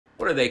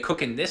What are they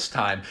cooking this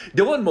time?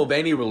 Dylan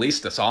Mulvaney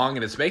released a song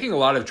and it's making a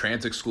lot of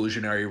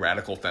trans-exclusionary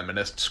radical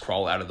feminists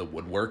crawl out of the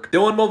woodwork.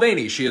 Dylan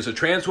Mulvaney, she is a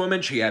trans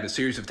woman. She had a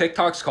series of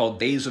TikToks called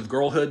Days of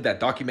Girlhood that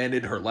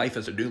documented her life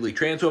as a newly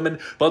trans woman.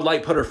 Bud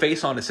Light put her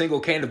face on a single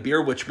can of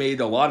beer, which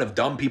made a lot of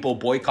dumb people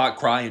boycott,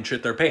 cry, and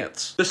shit their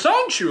pants. The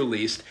song she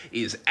released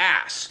is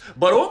ass,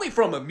 but only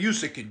from a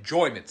music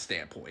enjoyment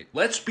standpoint.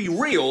 Let's be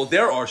real,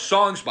 there are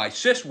songs by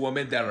cis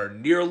women that are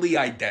nearly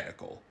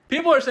identical.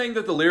 People are saying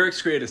that the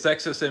lyrics create a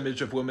sexist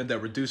image of women that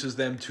reduces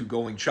them to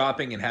going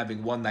shopping and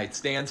having one-night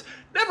stands.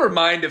 Never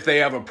mind if they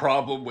have a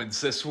problem when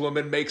cis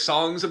women make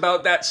songs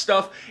about that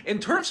stuff, and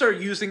TERFs are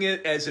using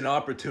it as an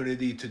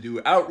opportunity to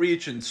do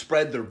outreach and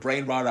spread their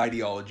brain rot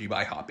ideology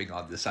by hopping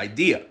on this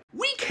idea.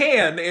 We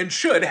can and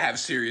should have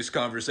serious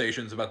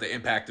conversations about the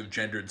impact of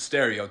gendered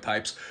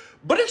stereotypes,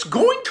 but it's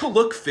going to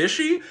look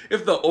fishy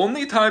if the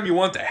only time you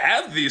want to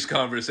have these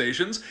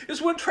conversations is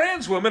when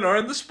trans women are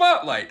in the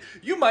spotlight.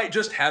 You might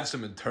just have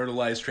some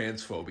internalized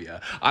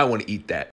transphobia. I want to eat that.